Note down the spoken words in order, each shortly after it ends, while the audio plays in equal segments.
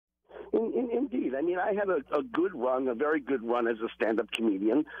Indeed. I mean, I had a good run, a very good run as a stand-up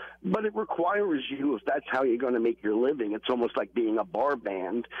comedian, but it requires you, if that's how you're going to make your living, it's almost like being a bar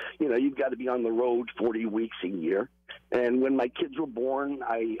band. You know, you've got to be on the road 40 weeks a year. And when my kids were born,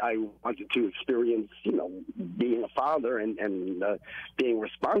 I wanted to experience, you know, being a father and being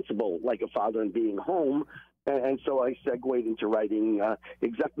responsible like a father and being home. And so I segued into writing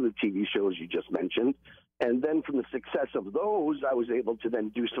exactly the TV shows you just mentioned. And then from the success of those, I was able to then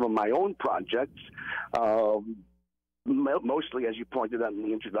do some of my own projects, mostly, as you pointed out in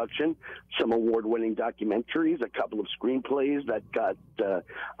the introduction, some award-winning documentaries, a couple of screenplays that got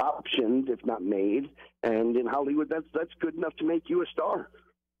optioned, if not made. And in Hollywood, that's good enough to make you a star.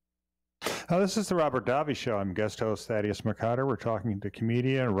 This is the Robert Davi Show. I'm guest host Thaddeus McCotter. We're talking to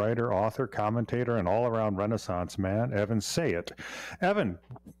comedian, writer, author, commentator, and all-around Renaissance man, Evan Sayet. Evan,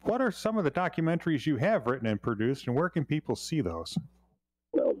 what are some of the documentaries you have written and produced, and where can people see those?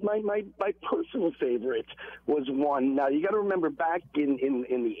 Well, my personal favorite was one. Now, you got to remember back in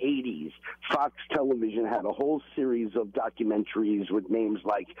the 80s, Fox Television had a whole series of documentaries with names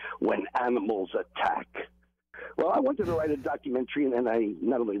like When Animals Attack. Well, I wanted to write a documentary, and I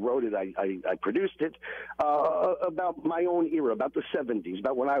not only wrote it, I produced it, about my own era, about the 70s,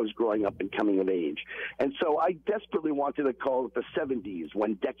 about when I was growing up and coming of age. And so I desperately wanted to call it the 70s,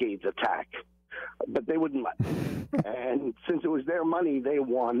 When Decades Attack. But they wouldn't let me. And since it was their money, they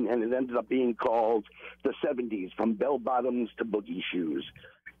won, and it ended up being called the 70s, From Bell Bottoms to Boogie Shoes,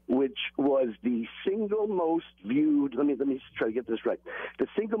 which was the single most viewed, let me try to get this right, the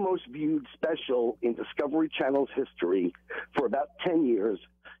single most viewed special in Discovery Channel's history for about 10 years,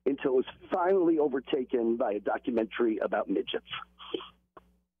 until it was finally overtaken by a documentary about midgets.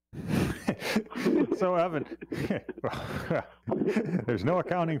 So, Evan, there's no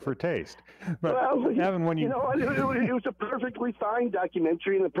accounting for taste. But, well, Evan, when you know, it was a perfectly fine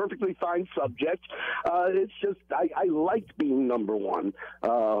documentary and a perfectly fine subject. It's just I liked being number one,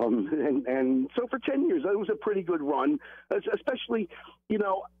 and so for 10 years it was a pretty good run. Especially, you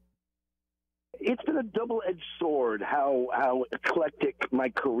know, it's been a double-edged sword how eclectic my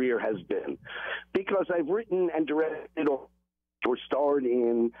career has been, because I've written and directed or starred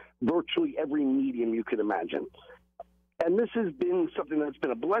in virtually every medium you could imagine. And this has been something that's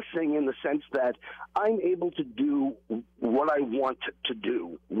been a blessing in the sense that I'm able to do what I want to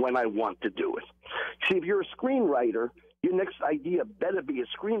do when I want to do it. See, if you're a screenwriter, your next idea better be a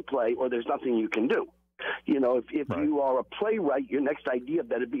screenplay or there's nothing you can do. You know, if right. You are a playwright, your next idea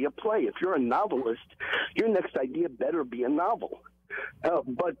better be a play. If you're a novelist, your next idea better be a novel.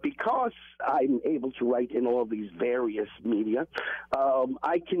 But because I'm able to write in all these various media,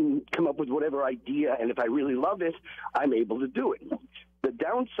 I can come up with whatever idea, and if I really love it, I'm able to do it. The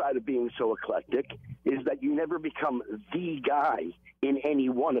downside of being so eclectic is that you never become the guy in any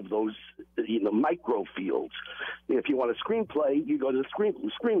one of those, micro fields. If you want a screenplay, you go to the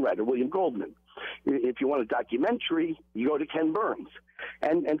screenwriter, William Goldman. If you want a documentary, you go to Ken Burns.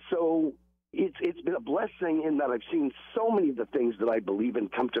 And so it's been a blessing in that I've seen so many of the things that I believe in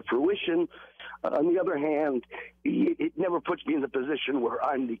come to fruition. On the other hand, it never puts me in the position where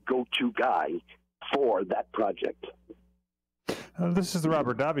I'm the go-to guy for that project. This is the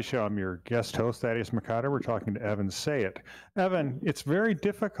Robert Davi Show. I'm your guest host, Thaddeus McCotter. We're talking to Evan Sayet. Evan, it's very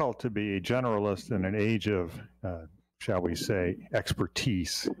difficult to be a generalist in an age of, shall we say,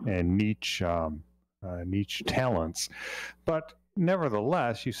 expertise and niche talents. But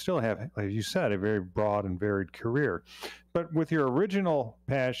nevertheless, you still have, as you said, a very broad and varied career. But with your original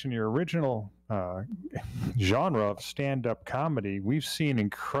passion, your original genre of stand-up comedy, we've seen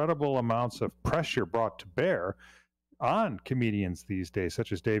incredible amounts of pressure brought to bear on comedians these days,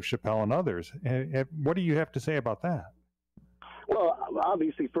 such as Dave Chappelle and others. What do you have to say about that? Well,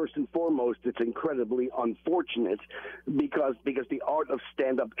 obviously, first and foremost, it's incredibly unfortunate because the art of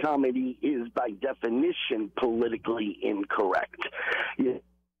stand-up comedy is, by definition, politically incorrect.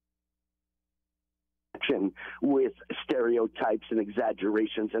 With stereotypes and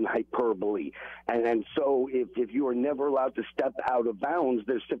exaggerations and hyperbole. And so if you are never allowed to step out of bounds,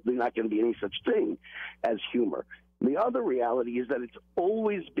 there's simply not going to be any such thing as humor. The other reality is that it's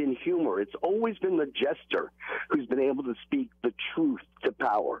always been humor. It's always been the jester who's been able to speak the truth to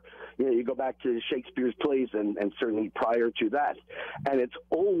power. You know, you go back to Shakespeare's plays and certainly prior to that, and it's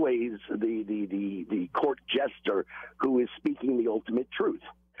always the court jester who is speaking the ultimate truth.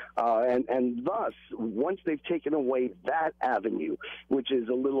 And thus, once they've taken away that avenue, which is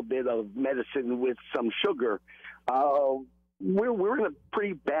a little bit of medicine with some sugar, we're in a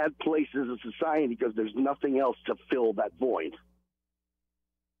pretty bad place as a society because there's nothing else to fill that void.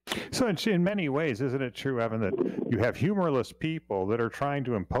 So in many ways, isn't it true, Evan, that you have humorless people that are trying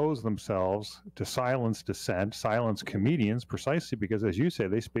to impose themselves to silence dissent, silence comedians, precisely because, as you say,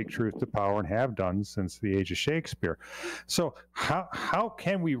 they speak truth to power and have done since the age of Shakespeare. So how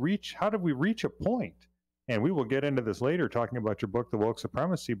do we reach a point? And we will get into this later, talking about your book, The Woke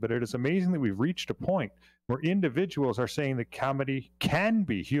Supremacy, but it is amazing that we've reached a point where individuals are saying that comedy can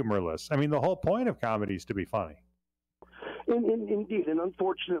be humorless. I mean, the whole point of comedy is to be funny. Indeed, and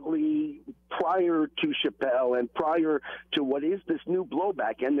unfortunately, prior to Chappelle and prior to what is this new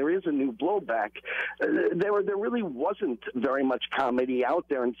blowback, and there is a new blowback, there really wasn't very much comedy out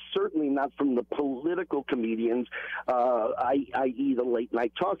there, and certainly not from the political comedians, i.e. the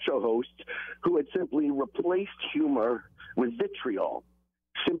late-night talk show hosts, who had simply replaced humor with vitriol.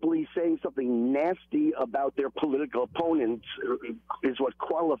 Simply saying something nasty about their political opponents is what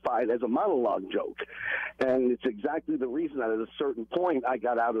qualified as a monologue joke. And it's exactly the reason that at a certain point I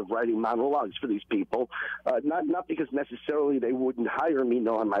got out of writing monologues for these people, not because necessarily they wouldn't hire me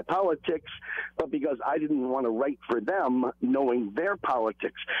knowing my politics, but because I didn't want to write for them knowing their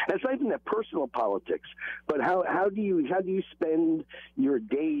politics. And it's not even their personal politics, but how do you spend your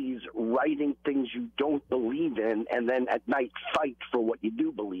days writing things you don't believe in and then at night fight for what you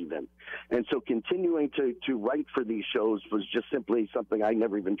do believe in? And so continuing to write for these shows was just simply something I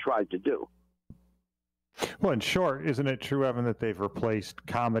never even tried to do. Well, in short, isn't it true, Evan, that they've replaced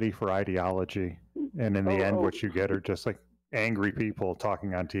comedy for ideology? And in the end, what you get are just like angry people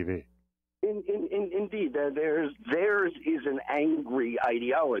talking on TV. Indeed, theirs is an angry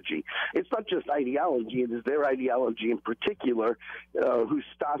ideology. It's not just ideology, it is their ideology in particular, whose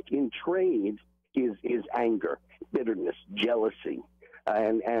stock in trade is anger, bitterness, jealousy.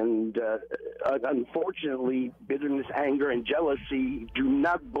 And unfortunately, bitterness, anger, and jealousy do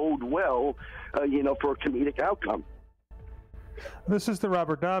not bode well, for a comedic outcome. This is the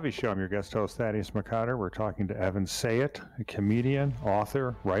Robert Davi Show. I'm your guest host, Thaddeus McCotter. We're talking to Evan Sayet, a comedian,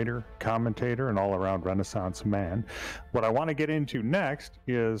 author, writer, commentator, and all-around Renaissance man. What I want to get into next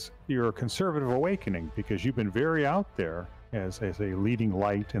is your conservative awakening, because you've been very out there as a leading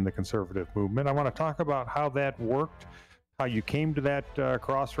light in the conservative movement. I want to talk about how that worked, how you came to that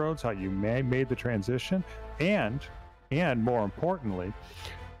crossroads, how you made the transition, and more importantly,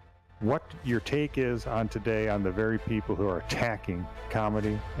 what your take is on today on the very people who are attacking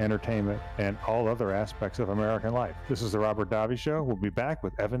comedy, entertainment, and all other aspects of American life. This is the Robert Davi Show. We'll be back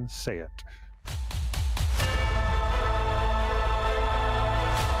with Evan Sayet.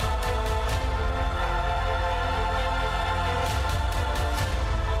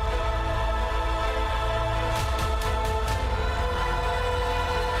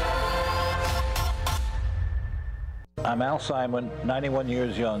 I'm Al Simon, 91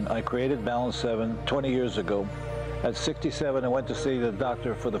 years young. I created Balance 7 20 years ago. At 67, I went to see the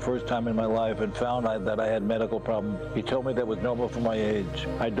doctor for the first time in my life and found that I had medical problems. He told me that was normal for my age.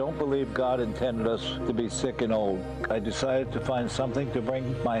 I don't believe God intended us to be sick and old. I decided to find something to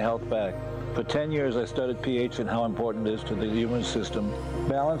bring my health back. For 10 years, I studied pH and how important it is to the human system.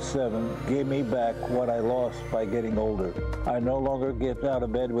 Balance 7 gave me back what I lost by getting older. I no longer get out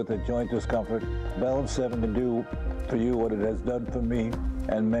of bed with a joint discomfort. Balance 7 can do for you what it has done for me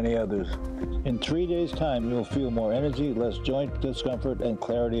and many others. In 3 days' time, you'll feel more energy, less joint discomfort, and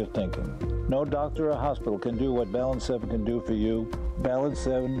clarity of thinking. No doctor or hospital can do what Balance 7 can do for you. Balance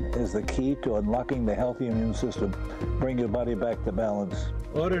 7 is the key to unlocking the healthy immune system. Bring your body back to balance.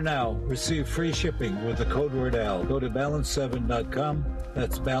 Order now. Receive free shipping with the code word AL. Go to balance7.com.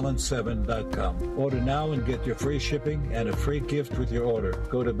 That's balance7.com. Order now and get your free shipping and a free gift with your order.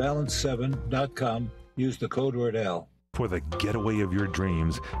 Go to balance7.com. Use the code word AL. For the getaway of your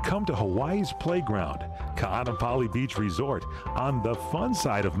dreams, come to Hawaii's Playground, Ka'anapali Beach Resort, on the fun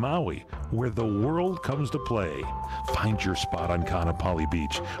side of Maui, where the world comes to play. Find your spot on Ka'anapali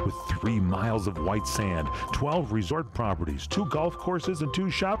Beach with 3 miles of white sand, 12 resort properties, 2 golf courses, and 2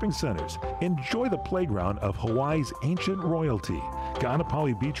 shopping centers. Enjoy the playground of Hawaii's ancient royalty.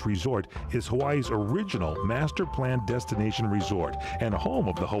 Ka'anapali Beach Resort is Hawaii's original master plan destination resort and home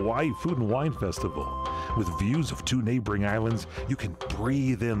of the Hawaii Food and Wine Festival. With views of 2 neighboring islands, you can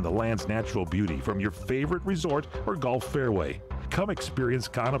breathe in the land's natural beauty from your favorite resort or golf fairway. Come experience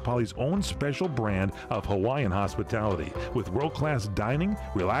Ka'anapali's own special brand of Hawaiian hospitality with world-class dining,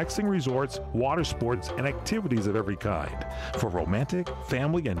 relaxing resorts, water sports, and activities of every kind. For romantic,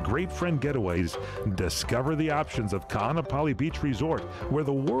 family, and great friend getaways, discover the options of Ka'anapali Beach Resort, where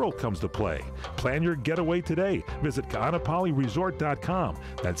the world comes to play. Plan your getaway today. Visit Ka'anapaliResort.com.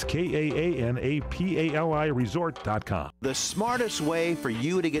 That's KAANAPALI Resort.com. The smartest way for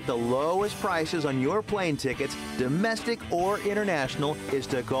you to get the lowest prices on your plane tickets, domestic or international, International is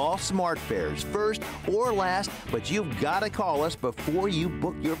to call SmartFares first or last, but you've got to call us before you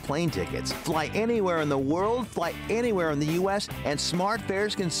book your plane tickets. Fly anywhere in the world, fly anywhere in the U.S., and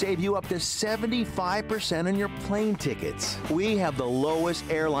SmartFares can save you up to 75% on your plane tickets. We have the lowest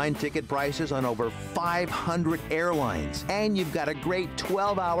airline ticket prices on over 500 airlines, and you've got a great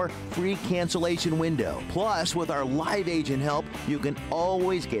 12-hour free cancellation window. Plus, with our live agent help, you can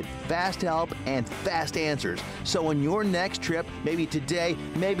always get fast help and fast answers. So on your next trip, maybe today,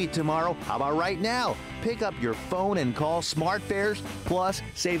 maybe tomorrow, how about right now? Pick up your phone and call SmartFares, plus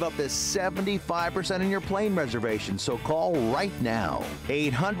save up to 75% on your plane reservation. So call right now.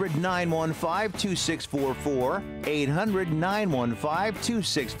 800-915-2644,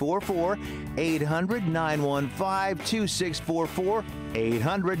 800-915-2644, 800-915-2644,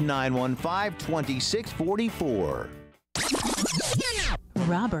 800-915-2644.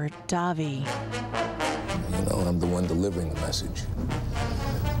 Robert Davi. You know, I'm the one delivering the message,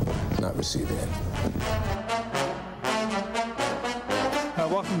 not receiving it.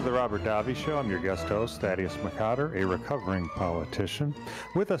 Welcome to the Robert Davi Show. I'm your guest host, Thaddeus McCotter, a recovering politician.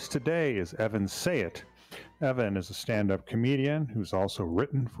 With us today is Evan Sayet. Evan is a stand-up comedian who's also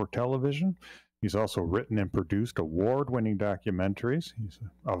written for television. He's also written and produced award-winning documentaries. He's an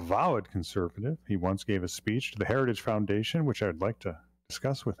avowed conservative. He once gave a speech to the Heritage Foundation, which I'd like to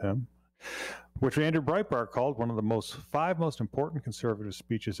discuss with him, which Andrew Breitbart called one of the five most important conservative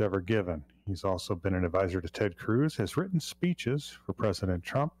speeches ever given. He's also been an advisor to Ted Cruz, has written speeches for President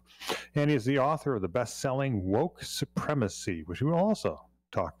Trump, and he is the author of the best-selling Woke Supremacy, which we will also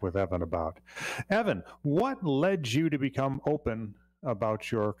talk with Evan about. Evan, what led you to become open about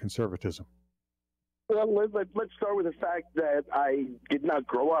your conservatism? Well, let's start with the fact that I did not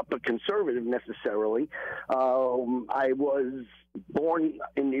grow up a conservative necessarily. I was born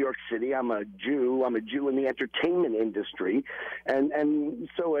in New York City. I'm a Jew. I'm a Jew in the entertainment industry, and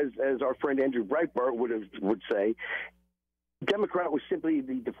so as our friend Andrew Breitbart would say, Democrat was simply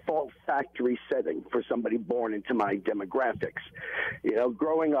the default factory setting for somebody born into my demographics. You know,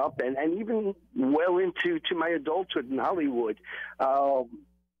 growing up and even well into my adulthood in Hollywood,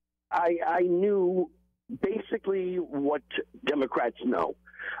 I knew basically what Democrats know.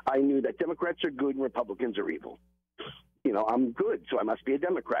 I knew that Democrats are good and Republicans are evil. You know, I'm good, so I must be a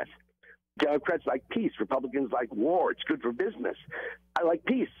Democrat. Democrats like peace. Republicans like war. It's good for business. I like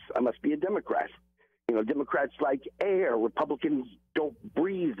peace. I must be a Democrat. You know, Democrats like air. Republicans don't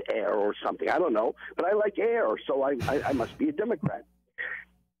breathe air or something. I don't know. But I like air, so I must be a Democrat.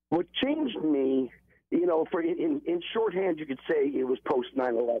 What changed me, you know, in shorthand, you could say it was post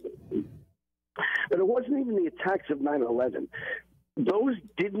 9/11. But it wasn't even the attacks of 9/11. Those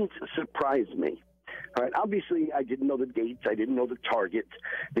didn't surprise me. All right. Obviously, I didn't know the dates. I didn't know the targets.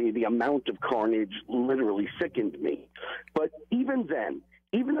 The amount of carnage literally sickened me. But even then,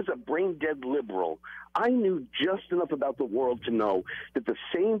 even as a brain-dead liberal, I knew just enough about the world to know that the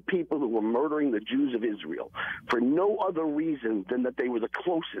same people who were murdering the Jews of Israel for no other reason than that they were the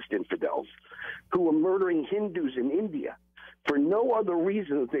closest infidels, who were murdering Hindus in India for no other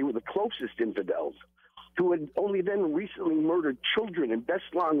reason that they were the closest infidels, who had only then recently murdered children in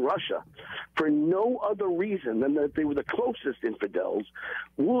Beslan, Russia, for no other reason than that they were the closest infidels,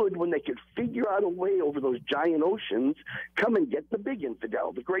 would, when they could figure out a way over those giant oceans, come and get the big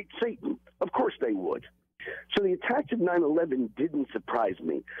infidel, the great Satan. Of course they would. So the attacks of 9/11 didn't surprise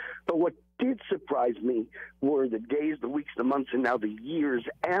me. But what did surprise me were the days, the weeks, the months, and now the years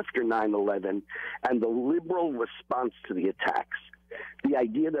after 9/11 and the liberal response to the attacks. The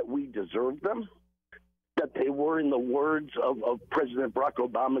idea that we deserved them, that they were, in the words of President Barack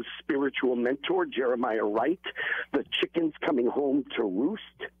Obama's spiritual mentor, Jeremiah Wright, the chickens coming home to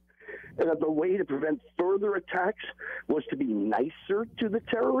roost, and that the way to prevent further attacks was to be nicer to the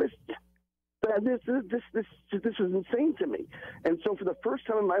terrorists. This is insane to me. And so for the first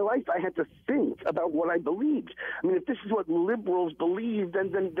time in my life, I had to think about what I believed. I mean, if this is what liberals believe,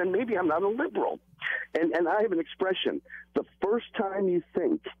 then maybe I'm not a liberal. And I have an expression: the first time you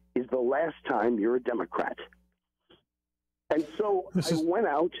think is the last time you're a Democrat. And so I went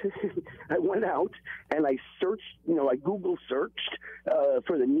out and I searched, I Google searched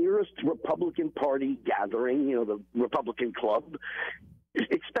for the nearest Republican Party gathering, the Republican Club,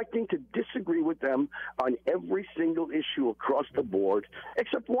 expecting to disagree with them on every single issue across the board,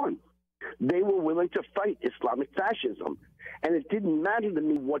 except one. They were willing to fight Islamic fascism. And it didn't matter to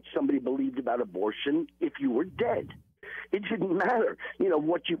me what somebody believed about abortion if you were dead. It didn't matter,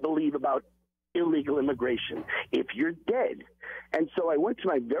 what you believe about illegal immigration if you're dead. And so I went to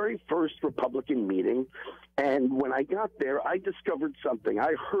my very first Republican meeting, and when I got there, I discovered something.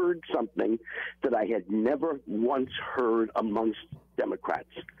 I heard something that I had never once heard amongst Democrats.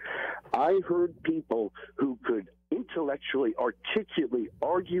 I heard people who could intellectually, articulately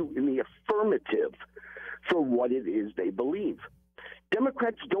argue in the affirmative for what it is they believe.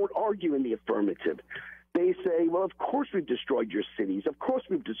 Democrats don't argue in the affirmative. They say, well, of course we've destroyed your cities. Of course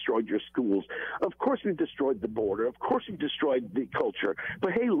we've destroyed your schools. Of course we've destroyed the border. Of course we've destroyed the culture.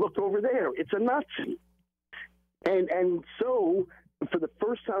 But hey, look over there. It's a Nazi. And so for the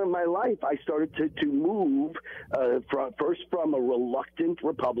first time in my life, I started to move from a reluctant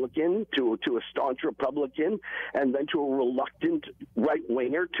Republican to a staunch Republican, and then to a reluctant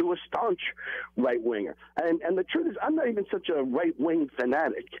right-winger to a staunch right-winger. And the truth is, I'm not even such a right-wing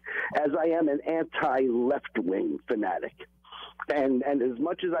fanatic as I am an anti-left-wing fanatic. And as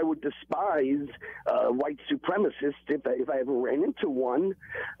much as I would despise white supremacists, if I ever ran into one,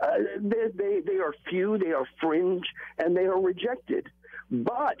 they are few, they are fringe, and they are rejected.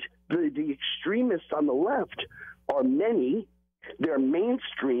 But the extremists on the left are many, they're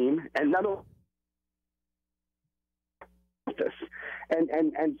mainstream, and not only this.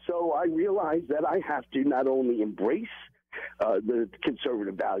 And so I realized that I have to not only embrace the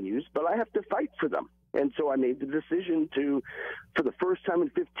conservative values, but I have to fight for them. And so I made the decision to, for the first time in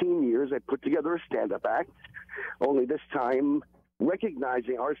 15 years, I put together a stand-up act, only this time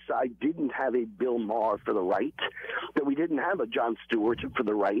recognizing our side didn't have a Bill Maher for the right, that we didn't have a Jon Stewart for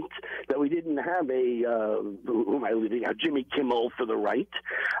the right, that we didn't have a, who am I leaving out, Jimmy Kimmel for the right.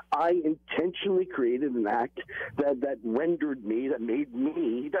 I intentionally created an act that rendered me, that made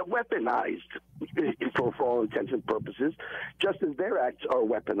me, that weaponized, for all intents and purposes, just as their acts are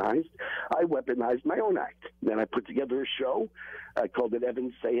weaponized, I weaponized my own act. Then I put together a show. I called it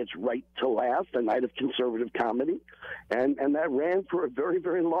Evan Sayet's Right to Laugh, a night of conservative comedy, and that ran for a very,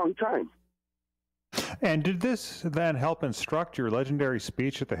 very long time. And did this then help instruct your legendary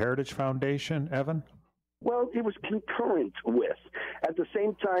speech at the Heritage Foundation, Evan? Well, it was concurrent with. At the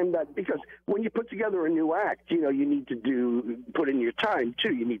same time that, because when you put together a new act, you know, you need to put in your time,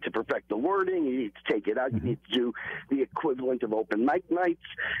 too. You need to perfect the wording. You need to take it out. You need to do the equivalent of open mic nights.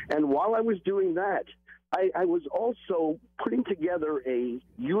 And while I was doing that, I was also putting together a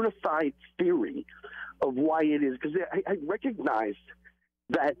unified theory of why it is, because I recognized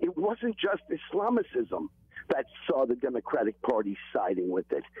that it wasn't just Islamicism that saw the Democratic Party siding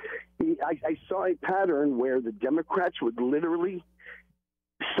with it. I saw a pattern where the Democrats would literally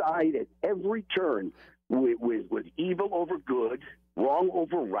side at every turn with evil over good, wrong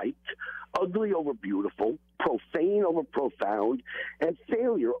over right, ugly over beautiful, profane over profound, and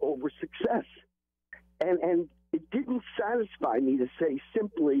failure over success. And it didn't satisfy me to say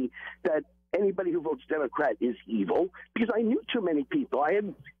simply that anybody who votes Democrat is evil, because I knew too many people. I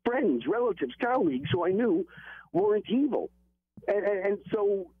had friends, relatives, colleagues who I knew weren't evil. And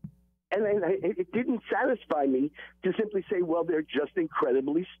so it didn't satisfy me to simply say, well, they're just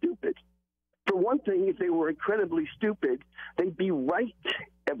incredibly stupid. For one thing, if they were incredibly stupid, they'd be right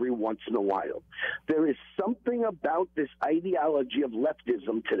every once in a while. There is something about this ideology of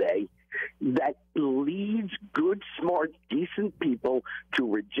leftism today that leads good, smart, decent people to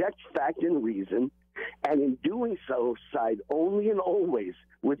reject fact and reason, and in doing so, side only and always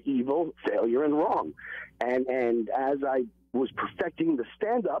with evil, failure, and wrong. And as I was perfecting the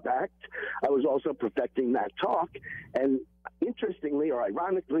stand-up act, I was also perfecting that talk. And interestingly, or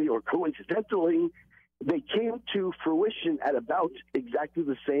ironically, or coincidentally, they came to fruition at about exactly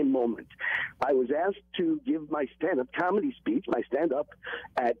the same moment. I was asked to give my stand-up comedy speech, my stand-up,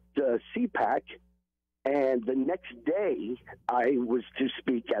 at CPAC, and the next day I was to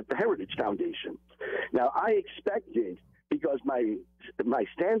speak at the Heritage Foundation. Now, I expected, because my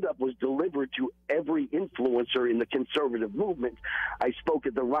stand-up was delivered to every influencer in the conservative movement. I spoke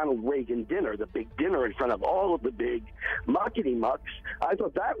at the Ronald Reagan dinner, the big dinner in front of all of the big muckety-mucks. I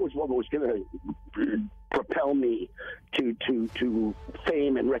thought that was what was going to propel me to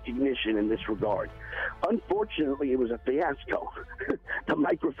fame and recognition in this regard. Unfortunately, it was a fiasco. The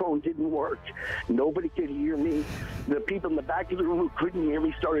microphone didn't work. Nobody could hear me. The people in the back of the room who couldn't hear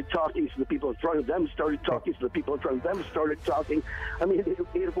me started talking, so the people in front of them started talking, so the people in front of them started talking. I mean,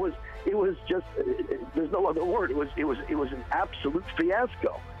 it was just, there's no other word. It was an absolute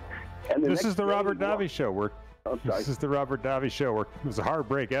fiasco. And this is the Robert Davi Show. This is the Robert Davi Show. It was a hard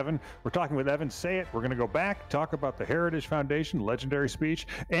break, Evan. We're talking with Evan Sayet. We're going to go back, talk about the Heritage Foundation, legendary speech,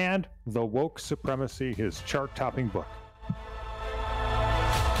 and The Woke Supremacy, his chart-topping book.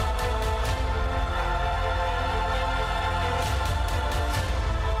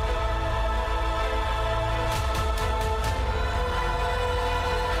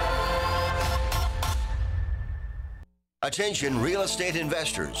 Attention real estate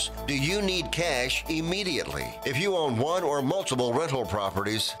investors. Do you need cash immediately? If you own one or multiple rental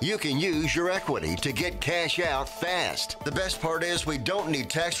properties, you can use your equity to get cash out fast. The best part is we don't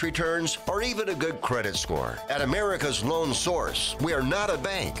need tax returns or even a good credit score. At America's Loan Source, we are not a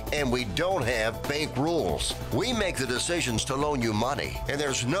bank and we don't have bank rules. We make the decisions to loan you money, and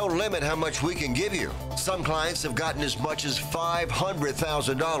there's no limit how much we can give you. Some clients have gotten as much as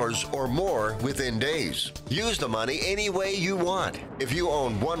 $500,000 or more within days. Use the money any way you want. If you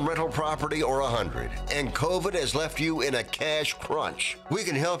own one rental property or 100 and COVID has left you in a cash crunch, we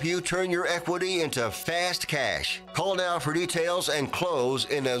can help you turn your equity into fast cash. Call now for details and close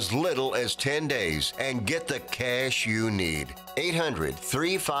in as little as 10 days and get the cash you need.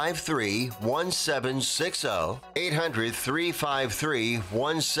 800-353-1760.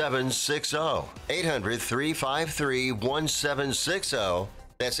 800-353-1760. 800-353-1760.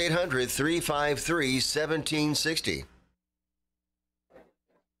 That's 800-353-1760.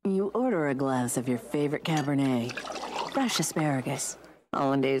 You order a glass of your favorite Cabernet, fresh asparagus,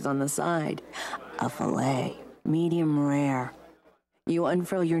 hollandaise on the side, a filet, medium rare. You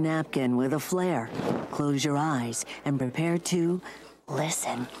unfurl your napkin with a flair, close your eyes, and prepare to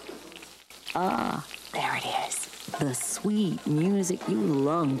listen. Ah, there it is. The sweet music you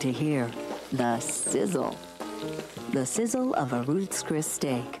long to hear. The sizzle. The sizzle of a Ruth's Chris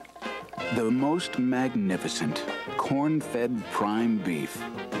steak. The most magnificent corn-fed prime beef,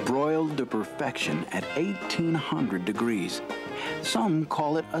 broiled to perfection at 1800 degrees. Some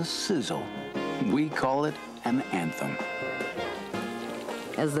call it a sizzle. We call it an anthem.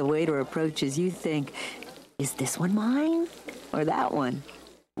 As the waiter approaches, you think, is this one mine or that one?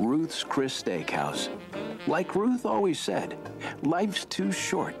 Ruth's Chris Steakhouse. Like Ruth always said, life's too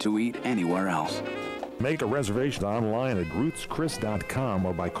short to eat anywhere else. Make a reservation online at ruthschris.com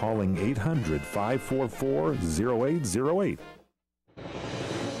or by calling 800-544-0808.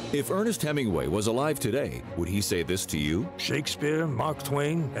 If Ernest Hemingway was alive today, would he say this to you? Shakespeare, Mark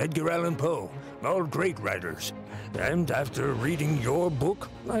Twain, Edgar Allan Poe, all great writers. And after reading your book,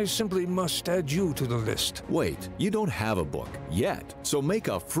 I simply must add you to the list. Wait, you don't have a book yet. So make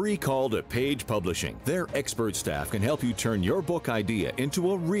a free call to Page Publishing. Their expert staff can help you turn your book idea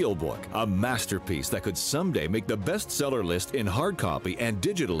into a real book, a masterpiece that could someday make the bestseller list in hard copy and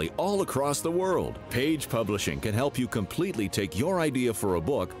digitally all across the world. Page Publishing can help you completely take your idea for a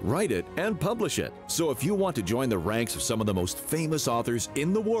book, write it, and publish it. So if you want to join the ranks of some of the most famous authors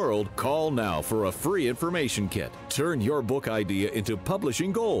in the world, call now for a free information kit. Turn your book idea into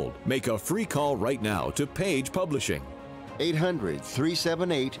publishing gold. Make a free call right now to Page Publishing.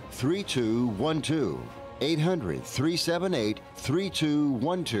 800-378-3212.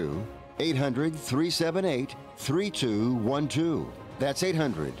 800-378-3212. 800-378-3212. That's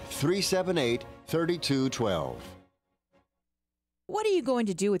 800-378-3212. What are you going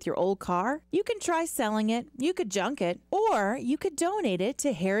to do with your old car? You can try selling it, you could junk it, or you could donate it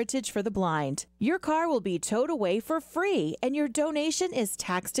to Heritage for the Blind. Your car will be towed away for free, and your donation is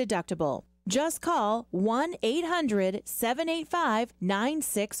tax deductible. Just call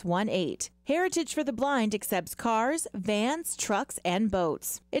 1-800-785-9618. Heritage for the Blind accepts cars, vans, trucks, and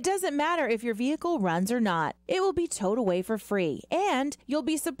boats. It doesn't matter if your vehicle runs or not. It will be towed away for free, and you'll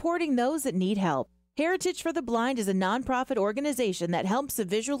be supporting those that need help. Heritage for the Blind is a nonprofit organization that helps the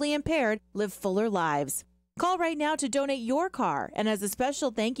visually impaired live fuller lives. Call right now to donate your car, and as a special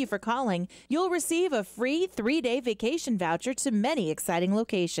thank you for calling, you'll receive a free 3-day vacation voucher to many exciting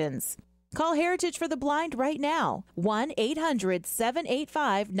locations. Call Heritage for the Blind right now,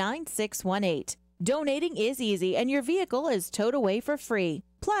 1-800-785-9618. Donating is easy, and your vehicle is towed away for free.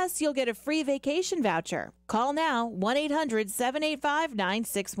 Plus, you'll get a free vacation voucher. Call now,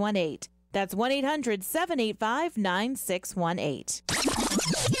 1-800-785-9618. That's 1-800-785-9618.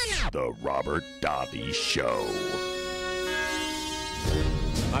 The Robert Davi Show.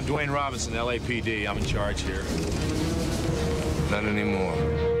 I'm Dwayne Robinson, LAPD. I'm in charge here. Not anymore.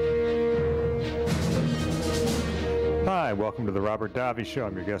 Hi, welcome to the Robert Davi Show.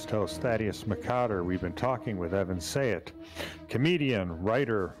 I'm your guest host, Thaddeus McCotter. We've been talking with Evan Sayet, comedian,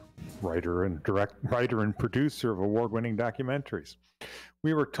 writer and producer of award-winning documentaries.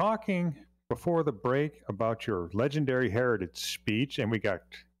 We were talking before the break about your legendary Heritage speech, and we got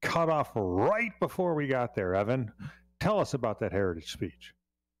cut off right before we got there. Evan, tell us about that Heritage speech.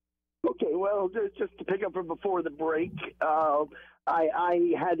 Okay, well, just to pick up from before the break, I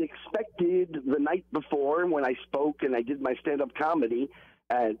had expected the night before when I spoke and I did my stand-up comedy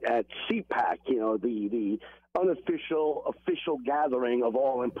at CPAC, the official gathering of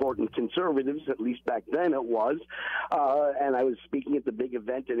all important conservatives, at least back then it was, and I was speaking at the big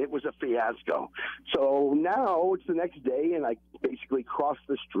event, and it was a fiasco. So now it's the next day, and I basically cross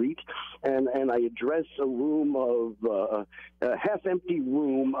the street, and I address a room of a half-empty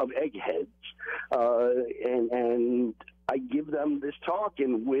room of eggheads, and I give them this talk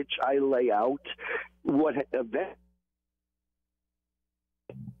in which I lay out what event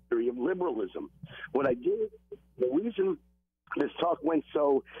of liberalism. What I did, the reason this talk went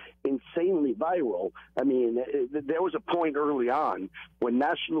so insanely viral, I mean, there was a point early on when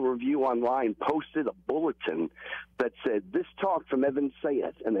National Review Online posted a bulletin that said, this talk from Evan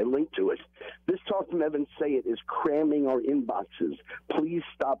Sayet, and they linked to it, this talk from Evan Sayet is cramming our inboxes. Please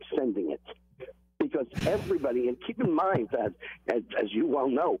stop sending it. Because everybody, and keep in mind that, as you well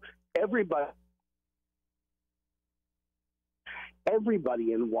know, everybody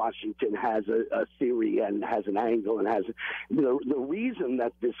in Washington has a theory and has an angle and has the reason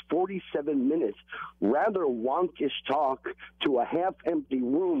that this 47-minute rather wonkish talk to a half-empty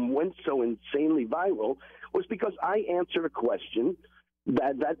room went so insanely viral was because I answered a question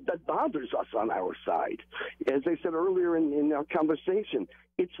that bothers us on our side. As I said earlier in our conversation,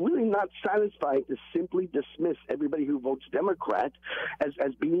 it's really not satisfying to simply dismiss everybody who votes Democrat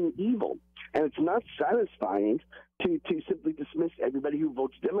as being evil. And it's not satisfying to simply dismiss everybody who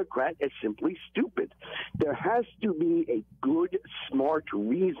votes Democrat as simply stupid. There has to be a good, smart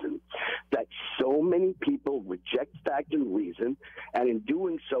reason that so many people reject fact and reason, and in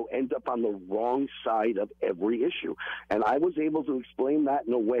doing so end up on the wrong side of every issue. And I was able to explain that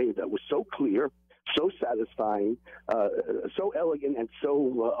in a way that was so clear, so satisfying, so elegant, and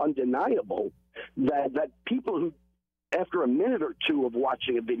so undeniable that people who, after a minute or two of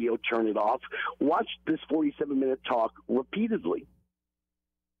watching a video, turn it off, watch this 47-minute talk repeatedly.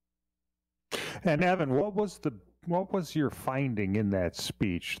 And Evan, what was your finding in that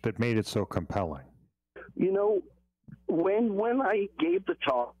speech that made it so compelling? You know, when I gave the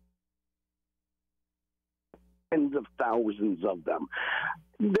talk, tens of thousands of them,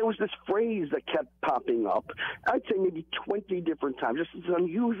 there was this phrase that kept popping up, I'd say maybe 20 different times, just this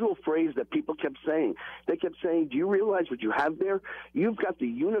unusual phrase that people kept saying. They kept saying, do you realize what you have there? You've got the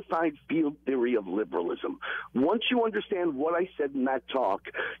unified field theory of liberalism. Once you understand what I said in that talk,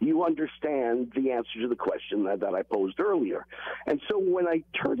 you understand the answer to the question that I posed earlier. And so when I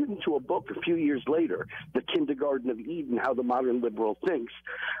turned it into a book a few years later, The Kindergarten of Eden, How the Modern Liberal Thinks,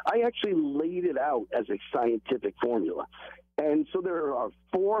 I actually laid it out as a scientific formula. And so there are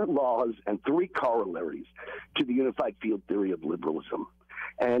 4 laws and 3 corollaries to the unified field theory of liberalism.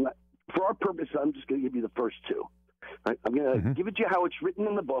 And for our purpose, I'm just going to give you the first 2. Right? I'm going to give it to you how it's written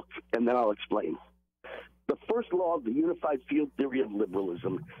in the book, and then I'll explain. The first law of the unified field theory of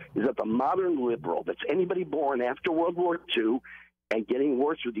liberalism is that the modern liberal, that's anybody born after World War II and getting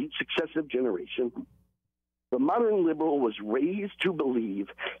worse with each successive generation, the modern liberal was raised to believe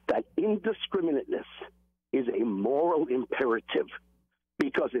that indiscriminateness is a moral imperative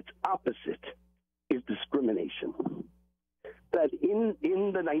because its opposite is discrimination. That in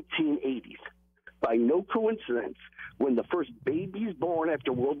the 1980s, by no coincidence, when the first babies born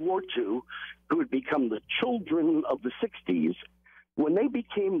after World War II, who had become the children of the 60s, when they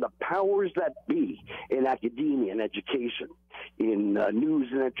became the powers that be in academia and education, in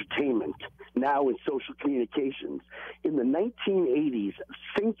news and entertainment, now in social communications, in the 1980s,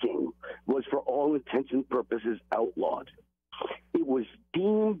 thinking was for all intents and purposes outlawed. It was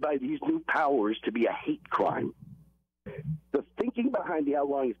deemed by these new powers to be a hate crime. The thinking behind the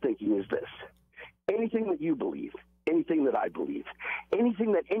outlawing of thinking is this: anything that you believe, anything that I believe,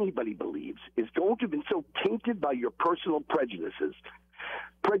 anything that anybody believes is going to have been so tainted by your personal prejudices.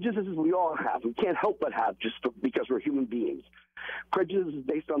 Prejudices we all have. We can't help but have just because we're human beings. Prejudices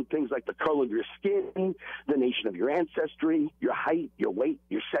based on things like the color of your skin, the nation of your ancestry, your height, your weight,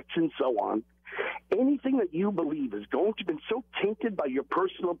 your sex, and so on. Anything that you believe is going to have been so tainted by your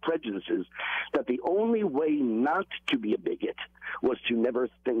personal prejudices that the only way not to be a bigot was to never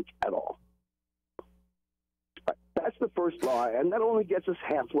think at all. That's the first law, and that only gets us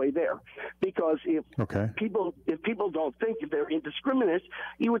halfway there. Because if people don't think, if they're indiscriminate,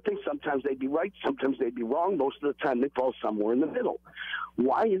 you would think sometimes they'd be right, sometimes they'd be wrong. Most of the time they fall somewhere in the middle.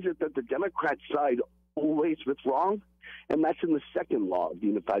 Why is it that the Democrat side always gets wrong? And that's in the second law of the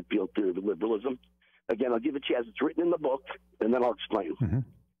unified field theory of liberalism. Again, I'll give it to you as it's written in the book, and then I'll explain.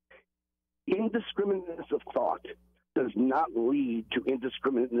 Indiscriminateness of thought does not lead to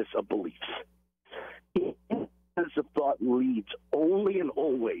indiscriminateness of beliefs. of thought leads only and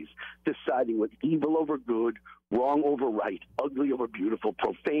always deciding with evil over good, wrong over right, ugly over beautiful,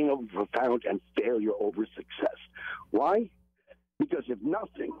 profane over profound, and failure over success. Why? Because if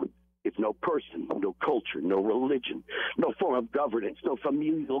nothing, if no person, no culture, no religion, no form of governance, no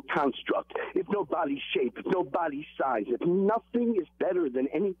familial construct, if no body shape, if no body size, if nothing is better than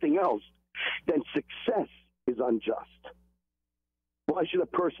anything else, then success is unjust. Why should a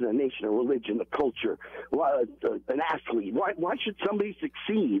person, a nation, a religion, a culture, an athlete, why should somebody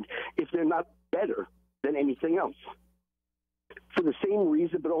succeed if they're not better than anything else? For the same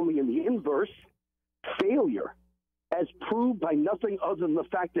reason, but only in the inverse, failure, as proved by nothing other than the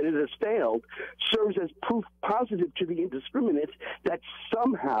fact that it has failed, serves as proof positive to the indiscriminate that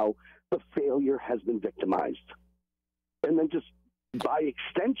somehow the failure has been victimized. And then just by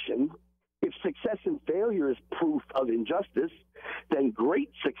extension, if success and failure is proof of injustice, then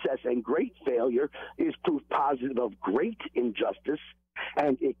great success and great failure is proof positive of great injustice,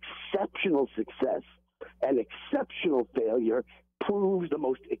 and exceptional success and exceptional failure proves the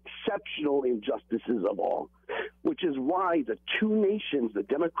most exceptional injustices of all, which is why the two nations the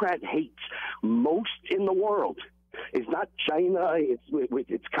Democrat hates most in the world is not China, it's with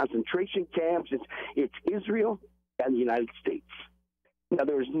its concentration camps, it's Israel and the United States. Now,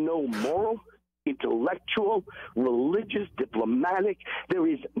 there is no moral, intellectual, religious, diplomatic. There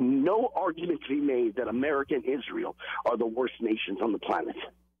is no argument to be made that America and Israel are the worst nations on the planet.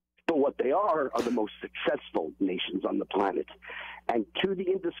 But what they are the most successful nations on the planet. And to the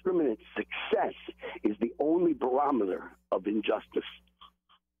indiscriminate, success is the only barometer of injustice.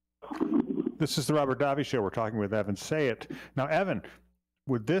 This is the Robert Davi Show. We're talking with Evan Sayet. Now, Evan,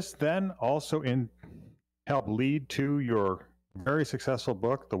 would this then also help lead to your very successful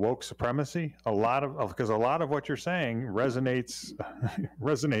book, The Woke Supremacy? Because a lot of what you're saying resonates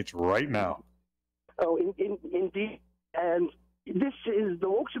right now. Oh, indeed. And The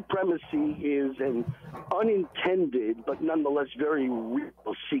Woke Supremacy is an unintended but nonetheless very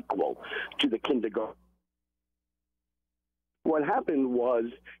real sequel to the Kindergarten. What happened was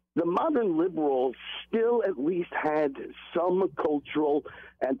the modern liberals still at least had some cultural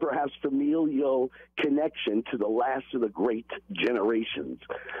and perhaps familial connection to the last of the great generations.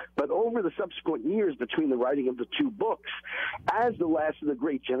 But over the subsequent years between the writing of the two books, as the last of the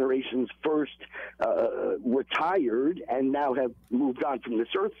great generations first retired and now have moved on from this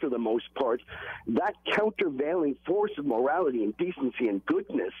earth for the most part, that countervailing force of morality and decency and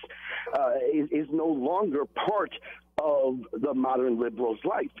goodness is no longer part of the modern liberal's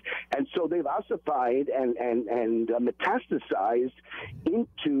life. And so they've ossified and metastasized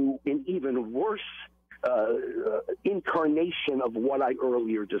into an even worse incarnation of what I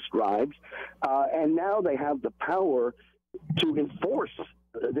earlier described. And now they have the power to enforce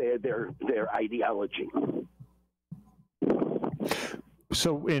their ideology.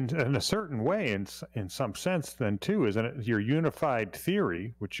 So in a certain way, in some sense then too, isn't it, your unified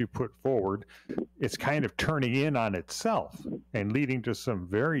theory, which you put forward, it's kind of turning in on itself and leading to some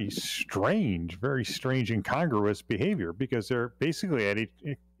very strange, incongruous behavior because they're basically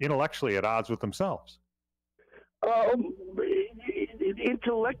intellectually at odds with themselves. It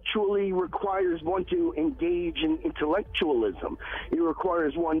intellectually requires one to engage in intellectualism. It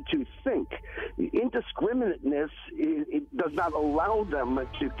requires one to think. Indiscriminateness, it does not allow them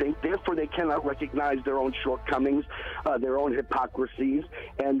to think. Therefore, they cannot recognize their own shortcomings, their own hypocrisies,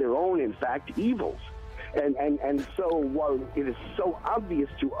 and their own, in fact, evils. And so while it is so obvious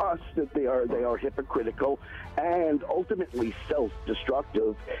to us that they are hypocritical and ultimately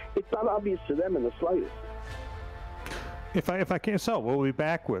self-destructive, it's not obvious to them in the slightest. If I can, so we'll be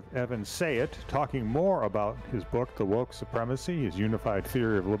back with Evan Sayet talking more about his book, The Woke Supremacy, his unified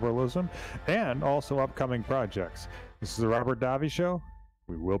theory of liberalism, and also upcoming projects. This is the Robert Davi Show.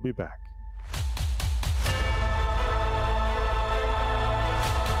 We will be back.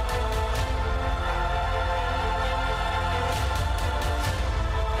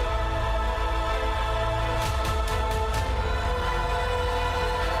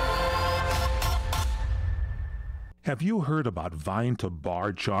 Have you heard about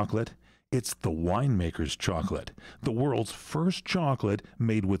vine-to-bar chocolate? It's the winemaker's chocolate, the world's first chocolate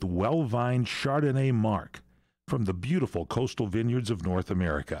made with well-vined Chardonnay marc from the beautiful coastal vineyards of North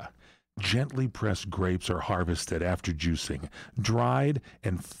America. Gently pressed grapes are harvested after juicing, dried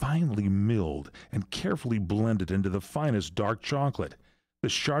and finely milled and carefully blended into the finest dark chocolate. The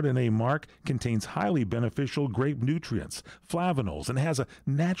Chardonnay mark contains highly beneficial grape nutrients, flavanols, and has a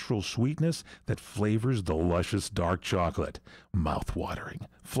natural sweetness that flavors the luscious dark chocolate. Mouth-watering,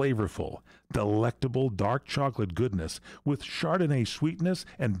 flavorful, delectable dark chocolate goodness with Chardonnay sweetness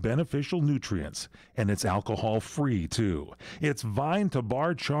and beneficial nutrients. And it's alcohol-free, too. It's Vine to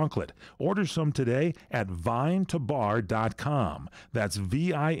Bar chocolate. Order some today at vinetobar.com. That's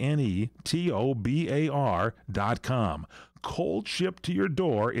VINETOBAR.com. Cold shipped to your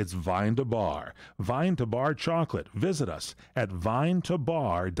door, it's Vine to Bar. Vine to Bar chocolate. Visit us at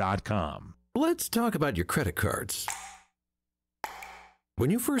vinetobar.com. Let's talk about your credit cards. When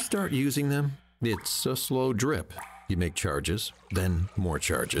you first start using them, it's a slow drip. You make charges, then more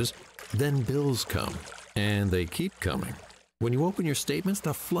charges, then bills come, and they keep coming. When you open your statements,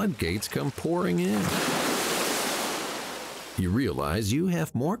 the floodgates come pouring in. You realize you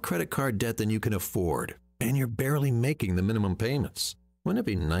have more credit card debt than you can afford, and you're barely making the minimum payments. Wouldn't it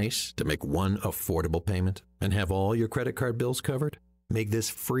be nice to make one affordable payment and have all your credit card bills covered? Make this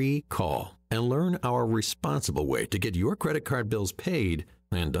free call and learn our responsible way to get your credit card bills paid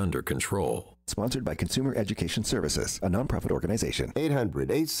and under control. Sponsored by Consumer Education Services, a nonprofit organization.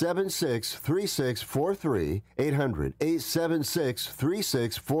 800-876-3643.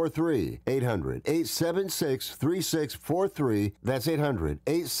 800-876-3643. 800-876-3643. That's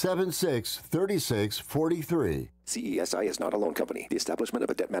 800-876-3643. CESI is not a loan company. The establishment of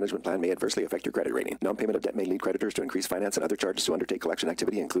a debt management plan may adversely affect your credit rating. Non-payment of debt may lead creditors to increase finance and other charges to undertake collection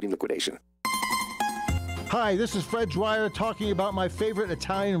activity, including liquidation. Hi, this is Fred Dwyer talking about my favorite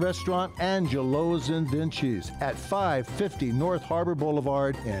Italian restaurant, Angelo's and Vinci's, at 550 North Harbor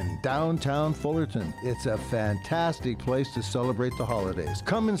Boulevard in downtown Fullerton. It's a fantastic place to celebrate the holidays.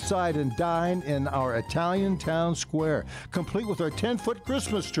 Come inside and dine in our Italian town square, complete with our 10-foot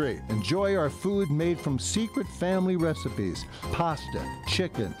Christmas tree. Enjoy our food made from secret family recipes, pasta,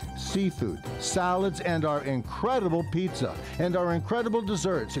 chicken, seafood, salads, and our incredible pizza, and our incredible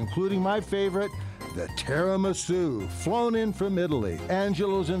desserts, including my favorite, the tiramisu, flown in from Italy.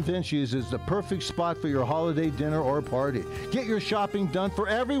 Angelo's and Vinci's is the perfect spot for your holiday dinner or party. Get your shopping done for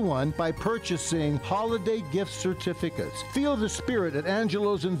everyone by purchasing holiday gift certificates. Feel the spirit at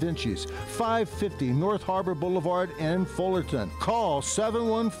Angelo's and Vinci's, 550 North Harbor Boulevard in Fullerton. Call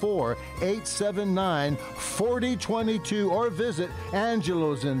 714-879-4022 or visit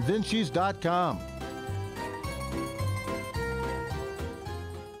angelosandvincis.com.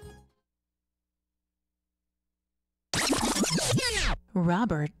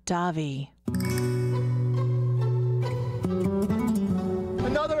 Robert Davi.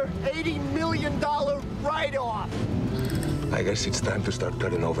 Another $80 million write-off. I guess it's time to start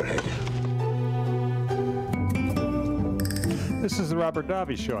cutting overhead. This is the Robert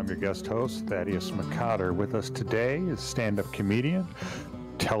Davi Show. I'm your guest host, Thaddeus McCotter. With us today is stand-up comedian,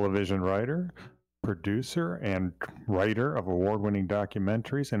 television writer, producer, and writer of award-winning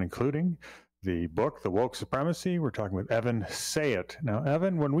documentaries, and including the book, The Woke Supremacy. We're talking with Evan Sayet. Now,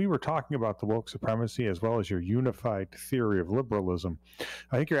 Evan, when we were talking about the woke supremacy as well as your unified theory of liberalism,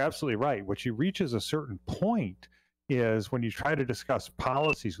 I think you're absolutely right. What you reach is a certain point is when you try to discuss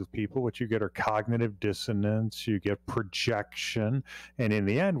policies with people, what you get are cognitive dissonance, you get projection, and in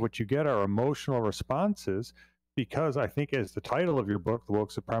the end, what you get are emotional responses, because I think as the title of your book, The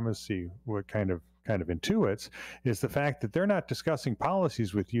Woke Supremacy, what kind of intuits, is the fact that they're not discussing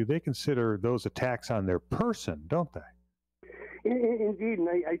policies with you. They consider those attacks on their person, don't they? Indeed, and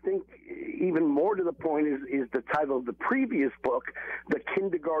I think even more to the point is the title of the previous book, The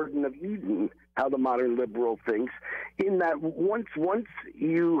Kindergarten of Eden, How the Modern Liberal Thinks, in that once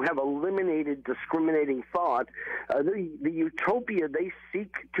you have eliminated discriminating thought, the utopia they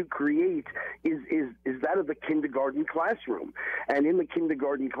seek to create is that of the kindergarten classroom. And in the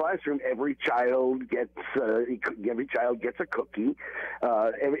kindergarten classroom, every child gets a cookie,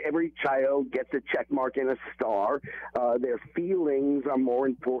 every child gets a check mark and a star. Their feelings are more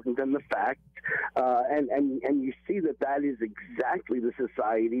important than the facts. And you see that is exactly the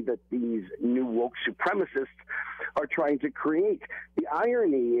society that these new woke supremacists are trying to create. The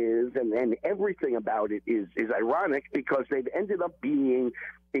irony is, and everything about it is ironic, because they've ended up being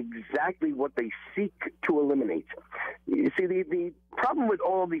exactly what they seek to eliminate. You see, the problem with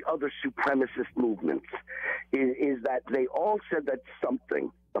all the other supremacist movements is that they all said that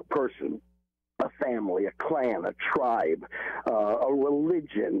something, a person, a family, a clan, a tribe, a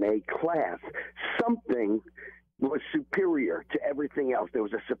religion, a class, something was superior to everything else. There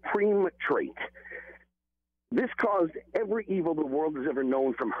was a supreme trait. This caused every evil the world has ever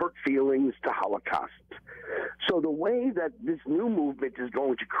known, from hurt feelings to Holocaust. So the way that this new movement is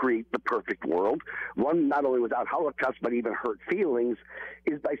going to create the perfect world, one not only without Holocaust but even hurt feelings,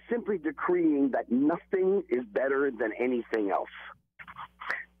 is by simply decreeing that nothing is better than anything else.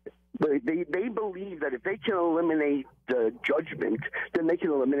 They believe that if they can eliminate judgment, then they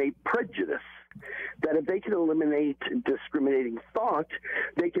can eliminate prejudice. That if they can eliminate discriminating thought,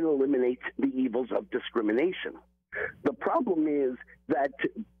 they can eliminate the evils of discrimination. The problem is that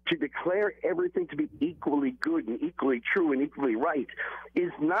to declare everything to be equally good and equally true and equally right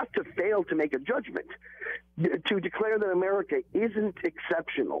is not to fail to make a judgment. To declare that America isn't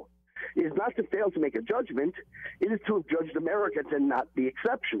exceptional is not to fail to make a judgment. It is to have judged America to not be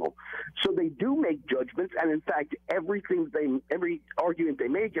exceptional. So they do make judgments, and in fact, every argument they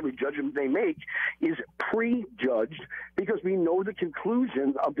make, every judgment they make is prejudged, because we know the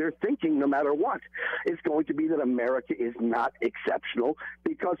conclusion of their thinking no matter what. It's going to be that America is not exceptional,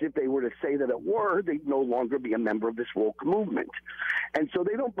 because if they were to say that it were, they'd no longer be a member of this woke movement. And so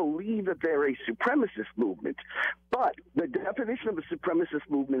they don't believe that they're a supremacist movement. But the definition of a supremacist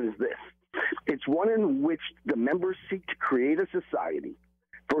movement is this. It's one in which the members seek to create a society,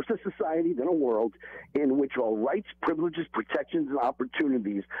 first a society, then a world, in which all rights, privileges, protections, and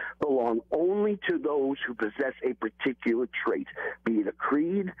opportunities belong only to those who possess a particular trait, be it a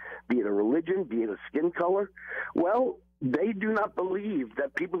creed, be it a religion, be it a skin color. Well, they do not believe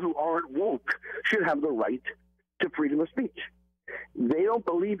that people who aren't woke should have the right to freedom of speech. They don't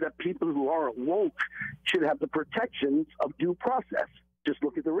believe that people who aren't woke should have the protections of due process. Just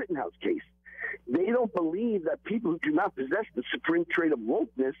look at the Rittenhouse case. They don't believe that people who do not possess the supreme trait of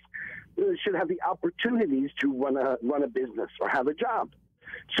wokeness should have the opportunities to run a business or have a job.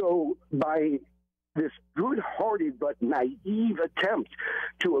 So by this good-hearted but naive attempt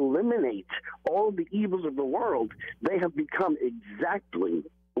to eliminate all the evils of the world, they have become exactly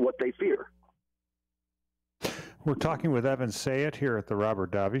what they fear. We're talking with Evan Sayet here at the Robert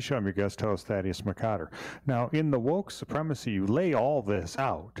Davi Show. I'm your guest host, Thaddeus McCotter. Now, in the woke supremacy, you lay all this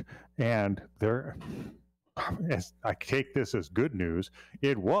out, and there, as I take this as good news,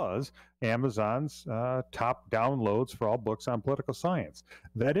 it was Amazon's top downloads for all books on political science.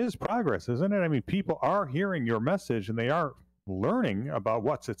 That is progress, isn't it? I mean, people are hearing your message, and they are learning about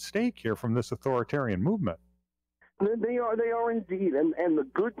what's at stake here from this authoritarian movement. They are indeed, and the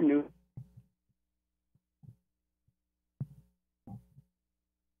good news.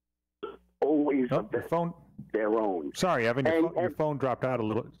 Always their own. Sorry, Evan, your phone dropped out a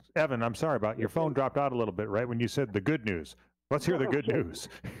little. Evan, I'm sorry about your phone dropped out a little bit right when you said the good news. Let's hear the good news.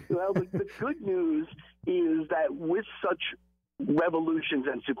 Well, the good news is that with such revolutions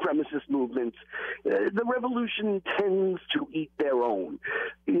and supremacist movements, the revolution tends to eat their own.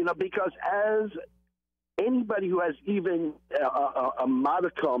 Because as anybody who has even a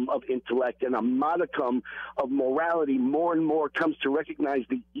modicum of intellect and a modicum of morality more and more comes to recognize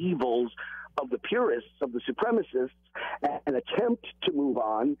the evils of the purists, of the supremacists, and attempt to move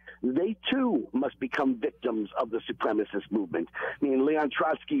on, they too must become victims of the supremacist movement. I mean, Leon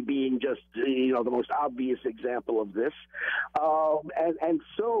Trotsky being just, the most obvious example of this. And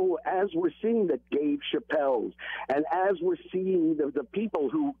so as we're seeing the Dave Chappelle's, and as we're seeing the people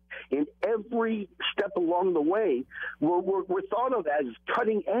who, in every step along the way, were thought of as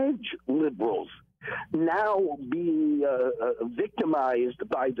cutting-edge liberals, now being victimized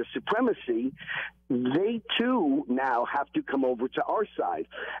by the supremacy, they too now have to come over to our side.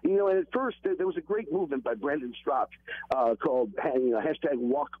 And at first there was a great movement by Brandon Strock called hashtag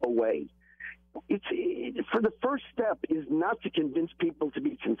Walk Away. For the first step is not to convince people to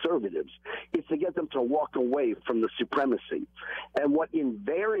be conservatives. It's to get them to walk away from the supremacy. And what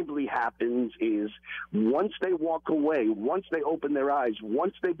invariably happens is once they walk away, once they open their eyes,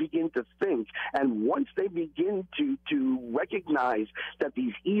 once they begin to think, and once they begin to recognize that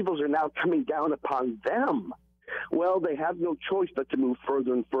these evils are now coming down upon them, well, they have no choice but to move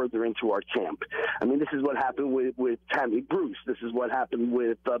further and further into our camp. I mean, this is what happened with Tammy Bruce. This is what happened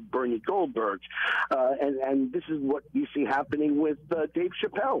with Bernie Goldberg. And this is what you see happening with Dave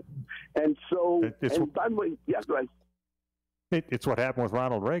Chappelle. And so, by the way, yeah, go ahead. It's what happened with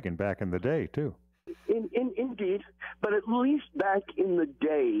Ronald Reagan back in the day, too. Indeed. But at least back in the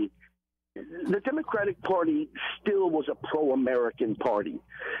day, the Democratic Party still was a pro-American party.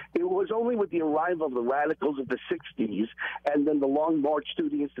 It was only with the arrival of the radicals of the 60s and then the long march through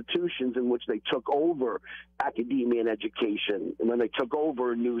the institutions in which they took over academia and education, and when they took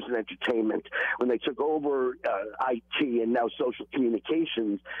over news and entertainment, when they took over IT and now social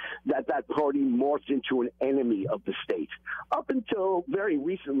communications, that party morphed into an enemy of the state. Up until very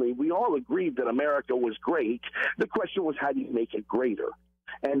recently, we all agreed that America was great. The question was, how do you make it greater?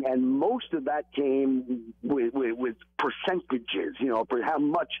 And most of that came with percentages, you know, for how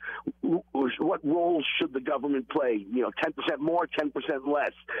much, what roles should the government play, you know, 10% more, 10%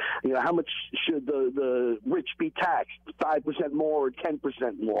 less, you know, how much should the rich be taxed, 5% more or 10%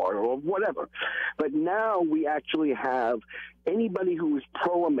 more or whatever. But now we actually have anybody who is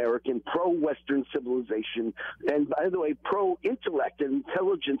pro-American, pro-Western civilization, and by the way, pro-intellect and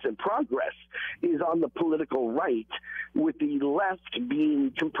intelligence and progress is on the political right, with the left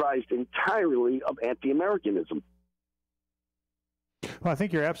being comprised entirely of anti-Americanism. Well, I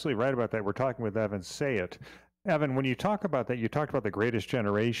think you're absolutely right about that. We're talking with Evan Sayet. Evan, when you talk about that, you talked about the greatest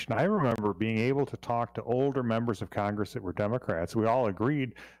generation. I remember being able to talk to older members of Congress that were Democrats. We all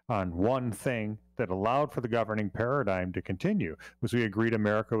agreed on one thing that allowed for the governing paradigm to continue, was we agreed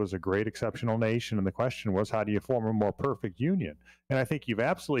America was a great, exceptional nation, and the question was, how do you form a more perfect union? And I think you've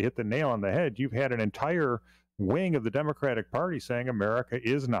absolutely hit the nail on the head. You've had an entire wing of the Democratic Party saying America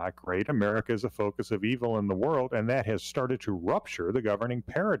is not great, America is a focus of evil in the world, and that has started to rupture the governing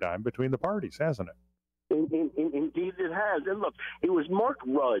paradigm between the parties, hasn't it? Indeed it has. And look, it was Mark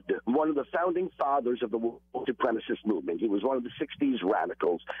Rudd, one of the founding fathers of the white supremacist movement. He was one of the 60s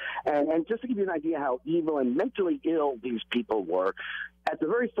radicals. And just to give you an idea how evil and mentally ill these people were, at the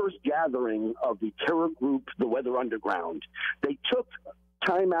very first gathering of the terror group, the Weather Underground, they took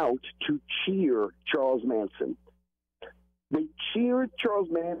time out to cheer Charles Manson. They cheered Charles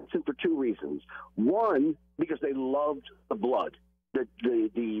Manson for two reasons. One, because they loved the blood.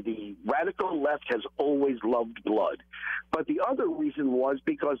 The radical left has always loved blood. But the other reason was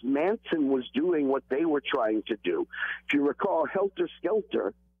because Manson was doing what they were trying to do. If you recall Helter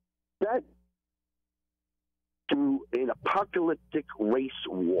Skelter, that to an apocalyptic race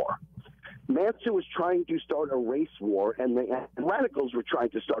war. Manson was trying to start a race war, and the radicals were trying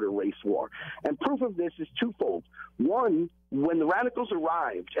to start a race war. And proof of this is twofold. One, when the radicals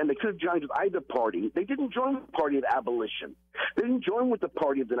arrived, and they could have joined with either party, they didn't join with the party of abolition. They didn't join with the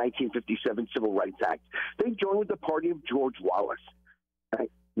party of the 1957 Civil Rights Act. They joined with the party of George Wallace.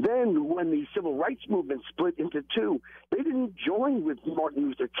 Right? Then, when the civil rights movement split into two, they didn't join with Martin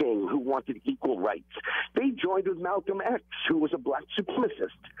Luther King, who wanted equal rights. They joined with Malcolm X, who was a black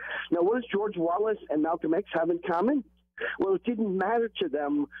supremacist. Now, what does George Wallace and Malcolm X have in common? Well, it didn't matter to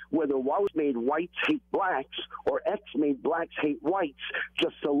them whether Wallace made whites hate blacks or X made blacks hate whites,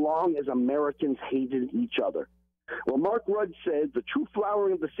 just so long as Americans hated each other. Well, Mark Rudd said the true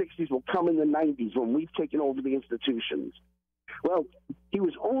flowering of the 60s will come in the 90s when we've taken over the institutions. Well, he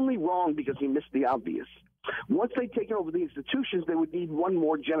was only wrong because he missed the obvious. Once they'd taken over the institutions, they would need one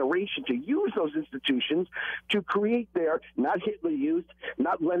more generation to use those institutions to create their, not Hitler Youth,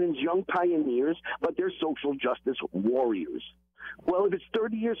 not Lenin's young pioneers, but their social justice warriors. Well, if it's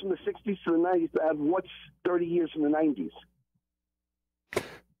 30 years from the 60s to the 90s, what's 30 years from the 90s?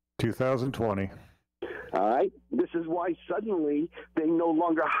 2020. All right? This is why suddenly they no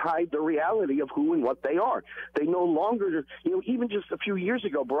longer hide the reality of who and what they are. They no longer, even just a few years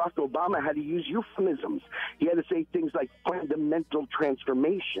ago, Barack Obama had to use euphemisms. He had to say things like fundamental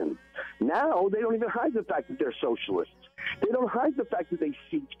transformation. Now they don't even hide the fact that they're socialists. They don't hide the fact that they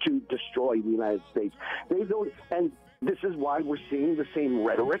seek to destroy the United States. They don't, and this is why we're seeing the same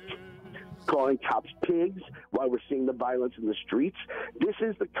rhetoric, calling cops pigs, while we're seeing the violence in the streets. This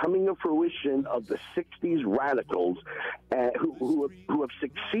is the coming of fruition of the 60s radicals who have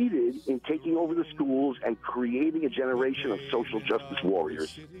succeeded in taking over the schools and creating a generation of social justice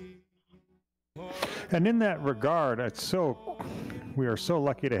warriors. And in that regard, we are so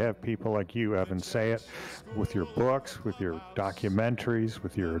lucky to have people like you, Evan Sayet, with your books, with your documentaries,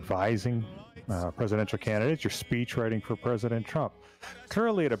 with your advising presidential candidates, your speech writing for President Trump.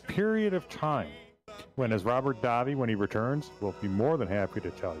 Clearly at a period of time when, as Robert Davi, when he returns, will be more than happy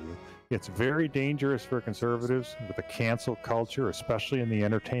to tell you, it's very dangerous for conservatives with a cancel culture, especially in the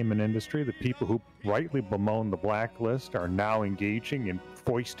entertainment industry. The people who rightly bemoan the blacklist are now engaging in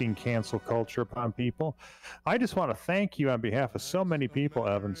foisting cancel culture upon people. I just want to thank you on behalf of so many people,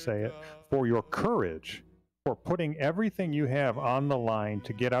 Evan Sayet, for your courage, for putting everything you have on the line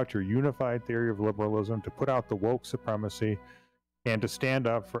to get out your unified theory of liberalism, to put out the woke supremacy, and to stand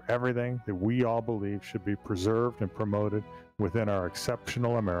up for everything that we all believe should be preserved and promoted within our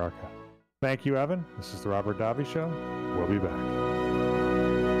exceptional America. Thank you, Evan. This is the Robert Davi Show. We'll be back.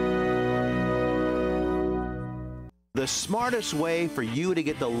 The smartest way for you to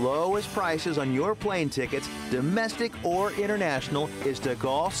get the lowest prices on your plane tickets, domestic or international, is to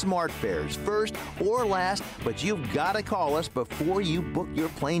call SmartFares first or last, but you've got to call us before you book your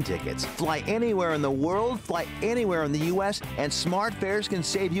plane tickets. Fly anywhere in the world, fly anywhere in the U.S., and SmartFares can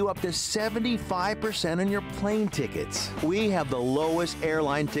save you up to 75% on your plane tickets. We have the lowest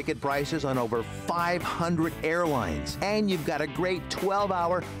airline ticket prices on over 500 airlines, and you've got a great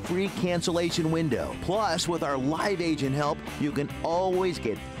 12-hour free cancellation window. Plus, with our live agent help, you can always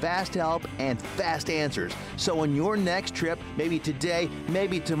get fast help and fast answers. So on your next trip, maybe today,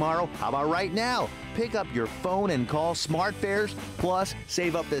 maybe tomorrow, how about right now? Pick up your phone and call SmartFares, plus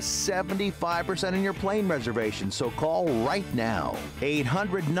save up to 75% on your plane reservation. So call right now.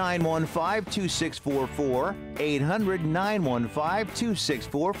 800-915-2644,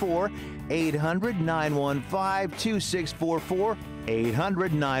 800-915-2644, 800-915-2644,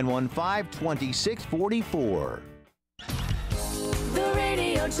 800-915-2644. The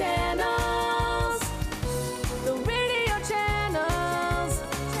radio channel.